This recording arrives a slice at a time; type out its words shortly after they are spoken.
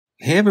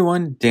Hey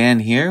everyone,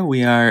 Dan here.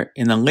 We are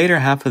in the later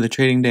half of the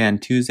trading day on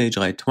Tuesday,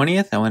 July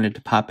 20th. I wanted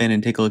to pop in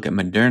and take a look at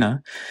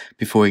Moderna.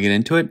 Before we get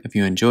into it, if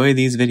you enjoy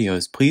these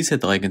videos, please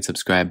hit the like and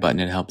subscribe button.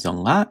 It helps a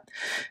lot.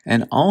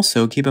 And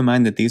also keep in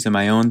mind that these are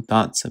my own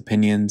thoughts,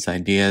 opinions,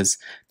 ideas.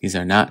 These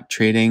are not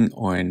trading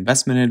or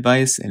investment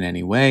advice in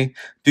any way.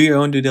 Do your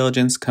own due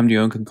diligence, come to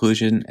your own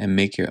conclusion, and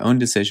make your own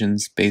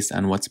decisions based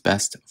on what's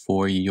best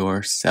for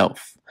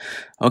yourself.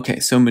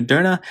 Okay, so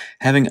Moderna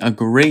having a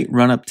great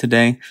run up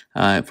today.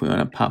 If we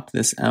want to pop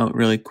this out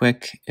really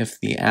quick, if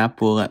the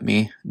app will let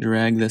me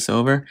drag this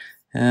over,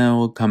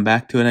 we'll come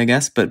back to it, I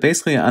guess. But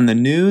basically on the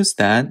news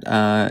that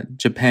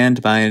Japan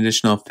to buy an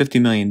additional 50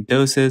 million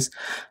doses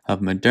of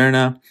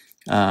Moderna.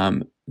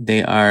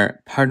 They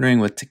are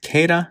partnering with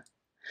Takeda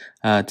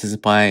to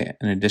supply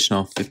an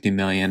additional 50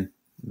 million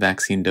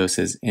vaccine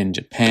doses in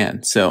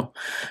Japan. So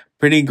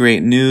pretty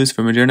great news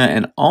for Moderna.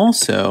 And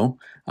also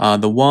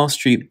the Wall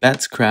Street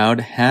bets crowd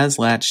has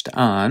latched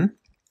on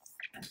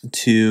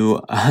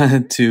to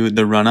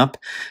the run-up,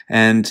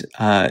 and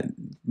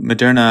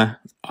Moderna,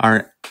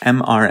 our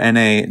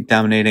MRNA,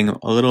 dominating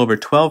a little over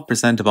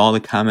 12% of all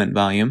the comment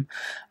volume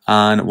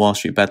on Wall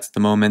Street bets at the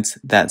moment.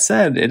 That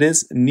said, it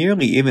is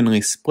nearly evenly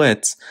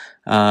split,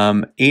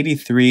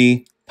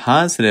 83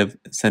 positive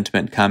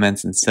sentiment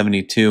comments and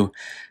 72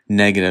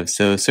 negative.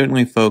 So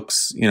certainly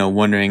folks,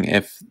 wondering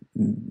if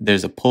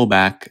there's a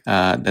pullback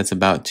that's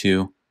about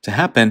to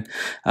happen.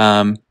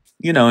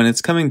 And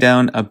it's coming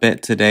down a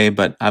bit today,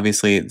 but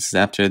obviously this is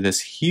after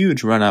this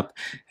huge run up,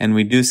 and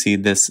we do see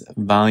this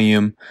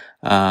volume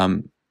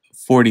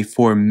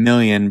 44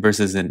 million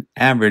versus an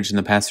average in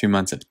the past 3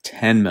 months of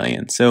 10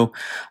 million. So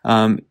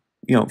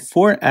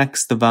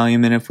 4x the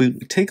volume. And if we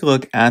take a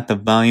look at the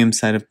volume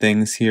side of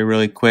things here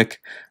really quick,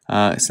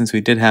 since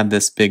we did have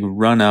this big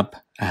run up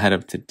ahead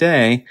of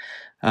today,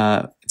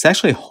 it's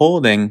actually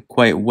holding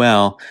quite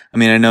well. I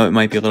mean, I know it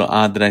might be a little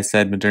odd that I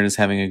said Moderna's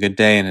having a good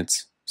day and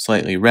it's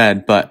slightly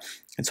red, but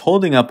it's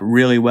holding up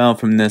really well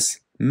from this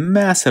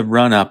massive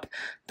run up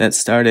that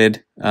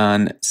started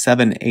on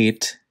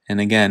 7.8, and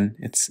again,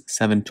 it's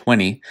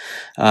 7.20,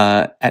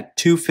 at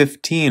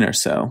 2.15 or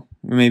so,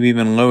 maybe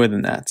even lower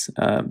than that,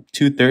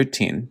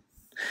 2.13,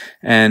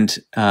 and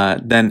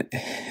then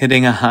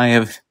hitting a high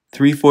of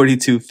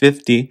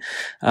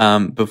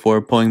 342.50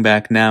 before pulling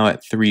back now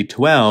at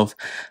 312.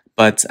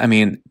 But I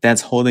mean,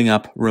 that's holding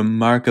up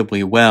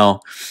remarkably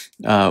well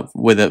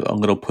with a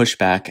little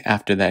pushback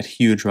after that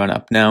huge run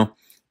up. Now,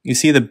 you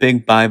see the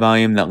big buy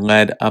volume that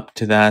led up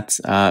to that,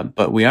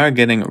 but we are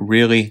getting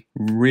really,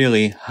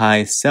 really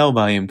high sell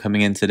volume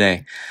coming in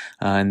today.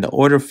 And the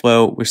order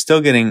flow, we're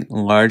still getting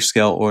large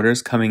scale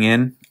orders coming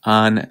in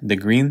on the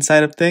green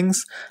side of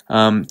things.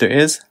 There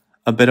is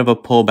a bit of a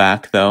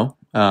pullback though.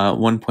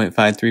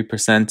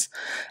 1.53%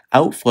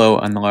 outflow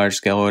on the large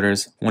scale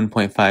orders,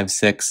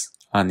 1.56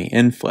 on the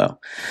inflow.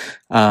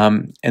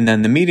 And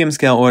then the medium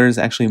scale orders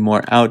actually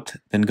more out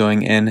than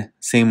going in.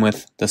 Same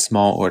with the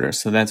small orders.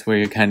 So that's where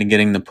you're kind of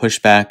getting the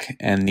pushback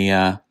and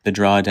the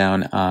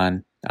drawdown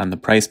on the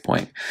price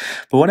point.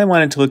 But what I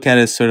wanted to look at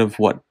is sort of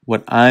what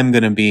I'm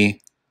going to be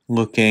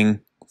looking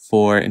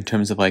for in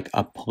terms of like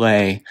a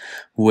play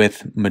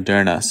with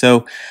Moderna.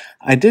 So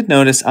I did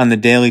notice on the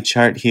daily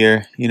chart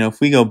here, if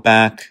we go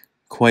back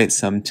quite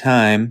some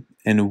time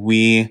and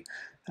we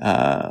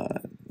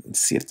let's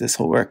see if this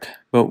will work.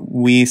 But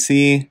we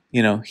see,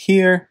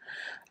 here,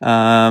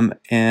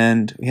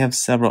 and we have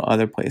several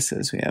other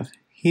places. We have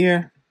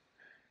here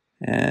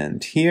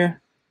and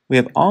here. We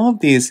have all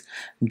of these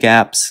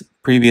gaps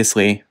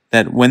previously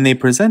that when they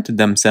presented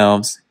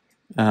themselves,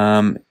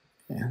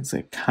 it's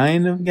like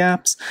kind of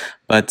gaps,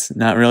 but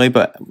not really.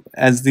 But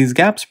as these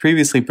gaps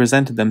previously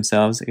presented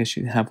themselves, I guess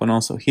you have one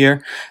also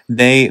here,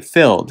 they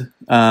filled.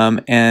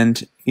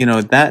 And,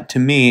 that to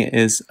me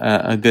is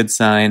a good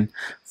sign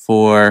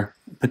for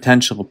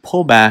potential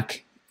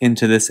pullback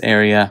into this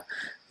area,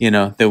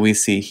 that we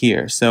see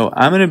here. So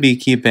I'm going to be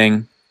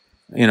keeping,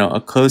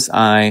 a close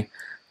eye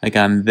like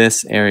on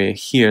this area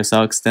here. So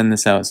I'll extend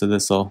this out so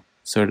this will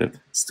sort of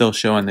still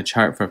show on the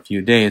chart for a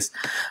few days.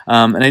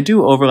 And I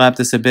do overlap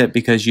this a bit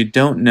because you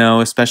don't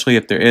know, especially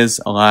if there is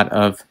a lot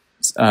of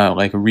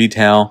like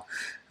retail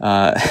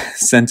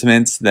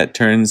sentiments that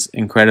turns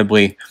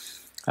incredibly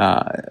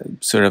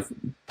sort of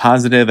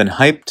positive and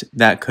hyped,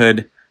 that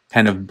could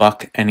kind of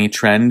buck any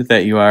trend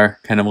that you are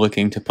kind of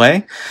looking to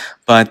play.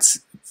 But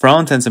for all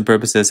intents and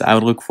purposes, I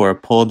would look for a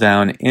pull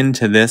down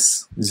into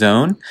this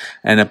zone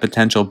and a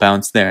potential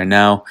bounce there.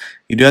 Now,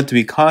 you do have to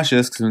be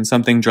cautious because when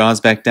something draws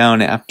back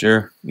down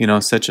after,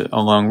 such a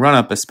long run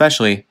up,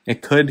 especially,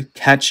 it could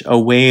catch a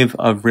wave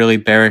of really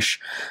bearish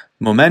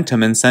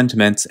momentum and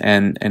sentiments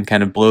and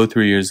kind of blow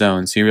through your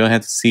zone. So you really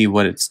have to see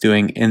what it's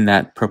doing in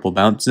that purple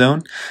bounce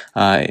zone,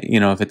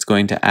 if it's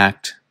going to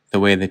act the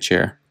way that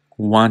you're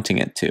wanting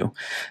it to.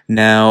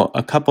 Now,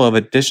 a couple of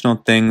additional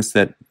things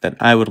that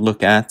I would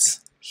look at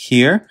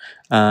here.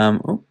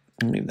 I'll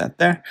leave that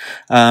there.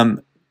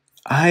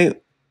 I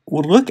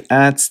would look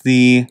at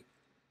the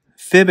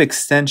fib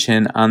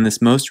extension on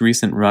this most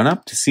recent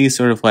run-up to see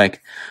sort of like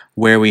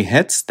where we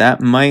hit.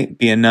 That might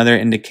be another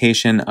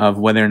indication of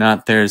whether or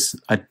not there's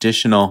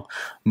additional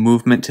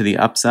movement to the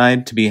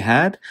upside to be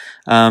had.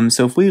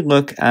 So if we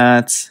look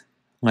at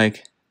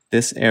like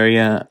this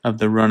area of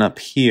the run-up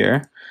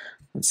here,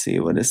 let's see,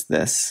 what is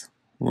this?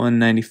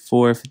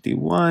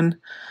 194.51,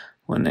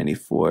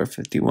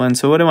 194.51.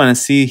 So what I want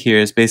to see here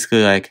is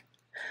basically like,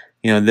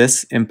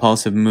 this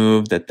impulsive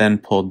move that then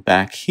pulled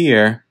back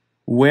here.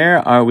 Where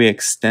are we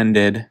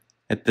extended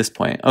at this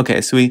point? Okay,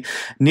 so we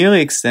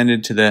nearly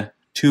extended to the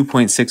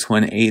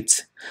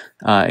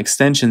 2.618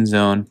 extension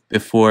zone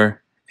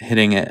before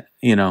hitting it,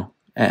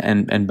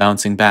 and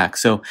bouncing back.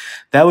 So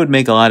that would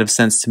make a lot of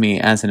sense to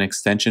me as an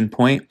extension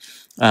point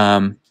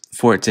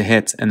for it to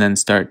hit and then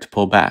start to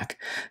pull back.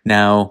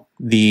 Now,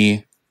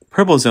 the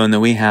purple zone that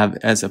we have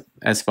as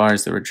far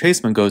as the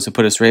retracement goes to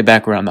put us right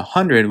back around the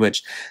 100,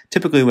 which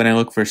typically when I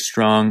look for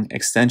strong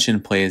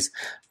extension plays,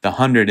 the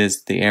 100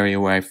 is the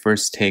area where I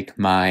first take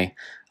my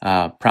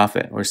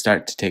profit or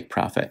start to take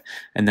profit,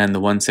 and then the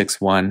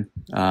 161,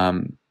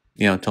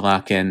 to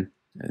lock in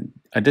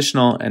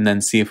additional, and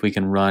then see if we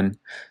can run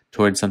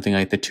towards something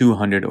like the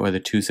 200 or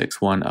the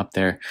 261 up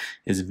there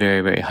is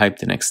very, very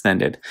hyped and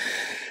extended.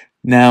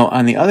 Now,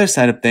 on the other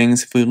side of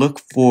things, if we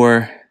look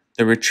for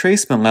the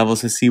retracement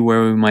levels to see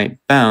where we might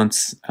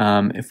bounce,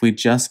 if we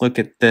just look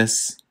at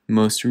this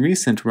most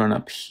recent run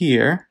up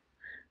here,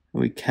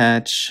 we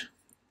catch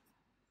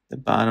the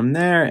bottom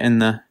there in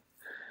the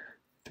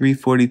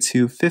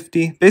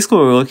 342.50. Basically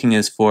what we're looking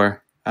is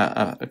for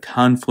a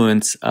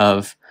confluence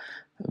of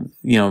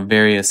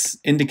various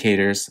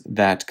indicators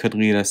that could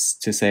lead us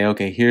to say,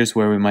 okay, here's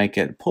where we might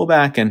get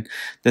pullback, and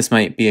this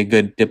might be a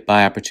good dip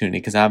buy opportunity,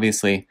 because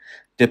obviously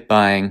dip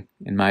buying,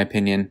 in my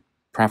opinion,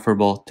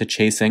 preferable to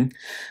chasing.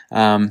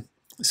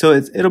 So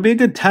it'll be a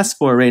good test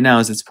for it right now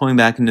as it's pulling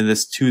back into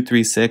this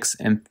 236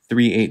 and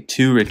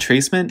 382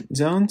 retracement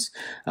zones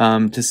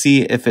to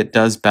see if it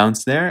does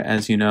bounce there.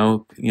 As you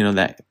know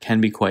that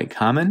can be quite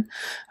common.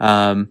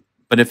 But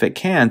if it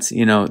can't,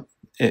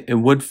 it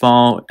would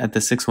fall at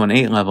the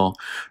 618 level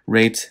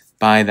right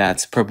by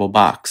that purple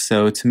box.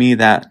 So to me,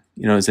 that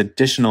is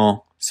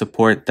additional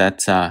support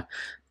that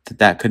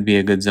could be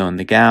a good zone.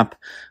 The gap,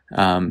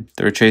 the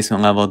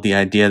retracement level, the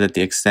idea that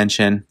the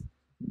extension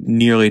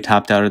nearly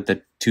topped out at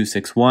the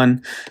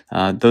 261,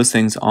 those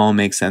things all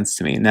make sense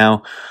to me.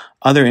 Now,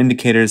 other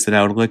indicators that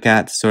I would look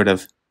at to sort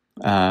of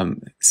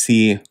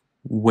see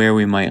where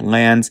we might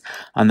land.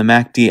 On the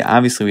MACD,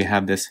 obviously we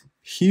have this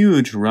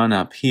huge run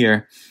up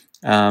here.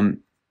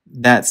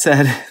 That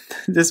said,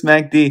 this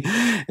MACD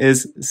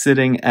is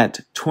sitting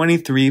at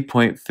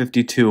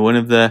 23.52, one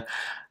of the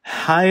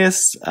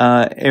highest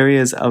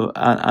areas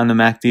on the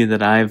MACD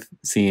that I've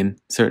seen.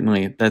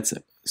 Certainly, that's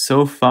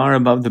so far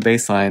above the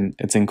baseline,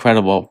 it's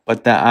incredible,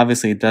 but that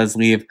obviously does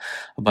leave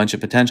a bunch of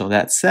potential.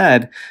 That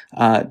said,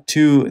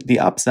 to the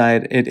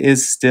upside, it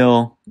is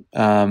still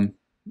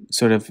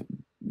sort of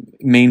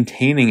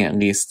maintaining at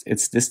least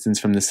its distance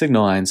from the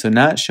signal line, so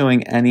not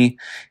showing any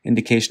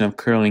indication of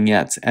curling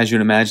yet. As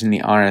you'd imagine,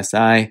 the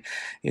RSI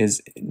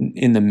is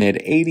in the mid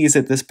 80s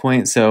at this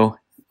point, so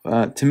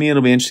to me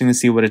it'll be interesting to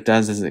see what it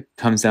does as it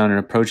comes down and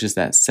approaches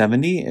that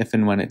 70, if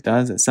and when it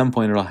does. At some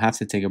point it'll have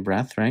to take a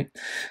breath, right?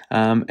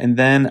 And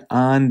then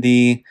on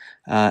the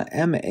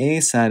MA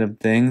side of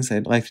things,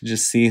 I'd like to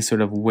just see sort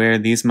of where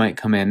these might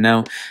come in.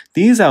 Now,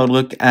 these I would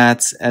look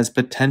at as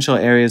potential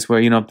areas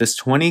where, if this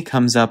 20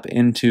 comes up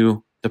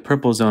into the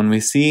purple zone, we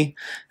see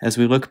as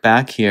we look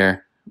back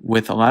here,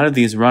 with a lot of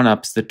these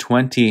run-ups, the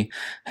 20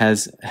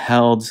 has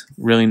held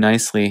really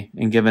nicely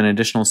and given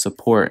additional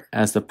support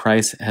as the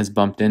price has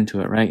bumped into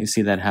it, right? You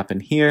see that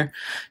happen here,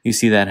 you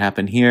see that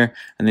happen here,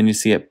 and then you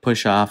see it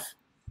push off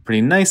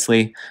pretty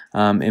nicely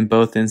in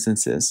both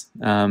instances.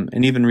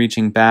 And even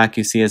reaching back,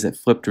 you see as it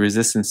flipped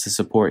resistance to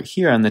support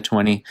here on the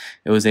 20,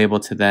 it was able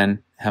to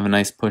then have a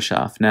nice push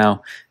off.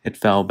 Now it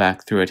fell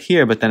back through it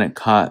here, but then it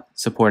caught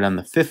support on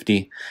the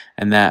 50,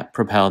 and that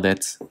propelled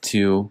it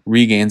to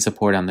regain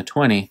support on the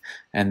 20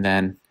 and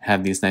then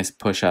have these nice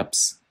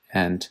push-ups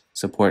and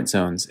support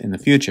zones in the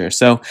future.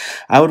 So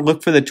I would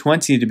look for the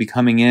 20 to be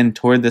coming in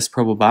toward this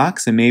purple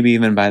box, and maybe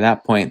even by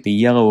that point the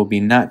yellow will be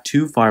not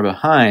too far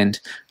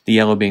behind, the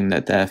yellow being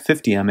the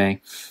 50 MA,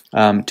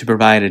 to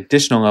provide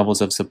additional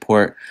levels of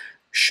support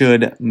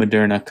should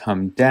Moderna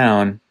come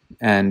down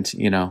and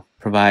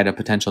provide a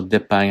potential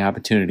dip buying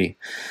opportunity.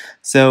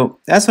 So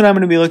that's what I'm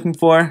going to be looking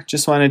for.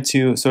 Just wanted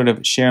to sort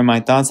of share my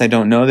thoughts. I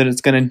don't know that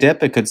it's going to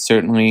dip. It could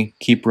certainly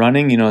keep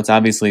running. It's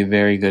obviously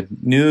very good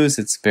news.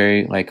 It's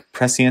very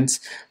prescient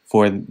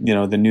for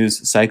the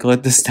news cycle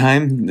at this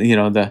time.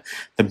 The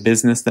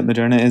business that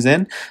Moderna is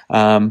in.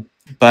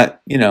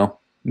 But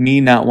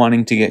me not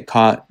wanting to get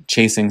caught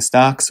chasing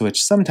stocks,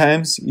 which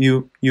sometimes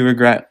you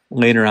regret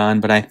later on,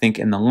 but I think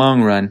in the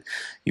long run,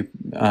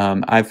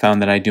 I've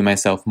found that I do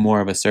myself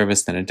more of a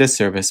service than a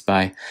disservice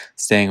by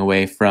staying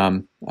away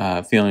from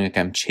feeling like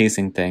I'm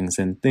chasing things.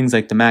 And things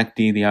like the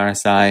MACD, the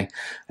RSI,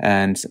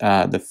 and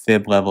the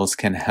fib levels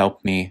can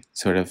help me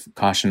sort of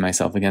caution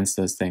myself against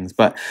those things.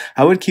 But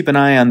I would keep an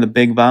eye on the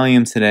big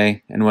volume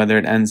today and whether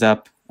it ends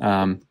up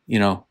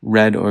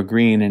red or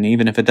green. And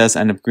even if it does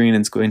end up green,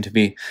 it's going to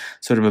be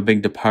sort of a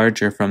big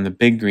departure from the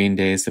big green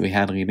days that we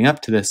had leading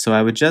up to this. So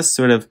I would just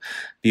sort of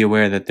be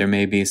aware that there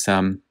may be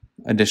some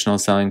additional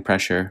selling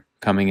pressure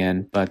coming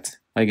in. But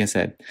like I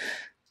said,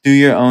 do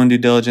your own due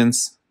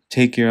diligence,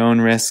 take your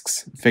own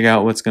risks, figure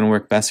out what's going to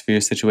work best for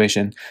your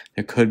situation.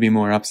 There could be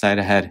more upside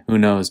ahead. Who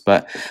knows?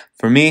 But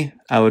for me,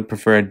 I would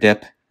prefer a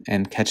dip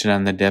and catch it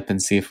on the dip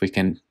and see if we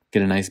can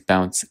get a nice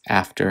bounce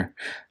after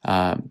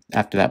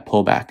that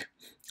pullback.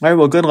 All right,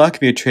 well, good luck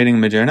if you're trading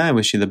Moderna. I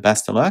wish you the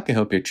best of luck. I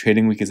hope your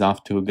trading week is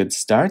off to a good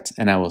start,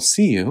 and I will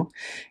see you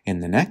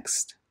in the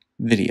next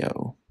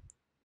video.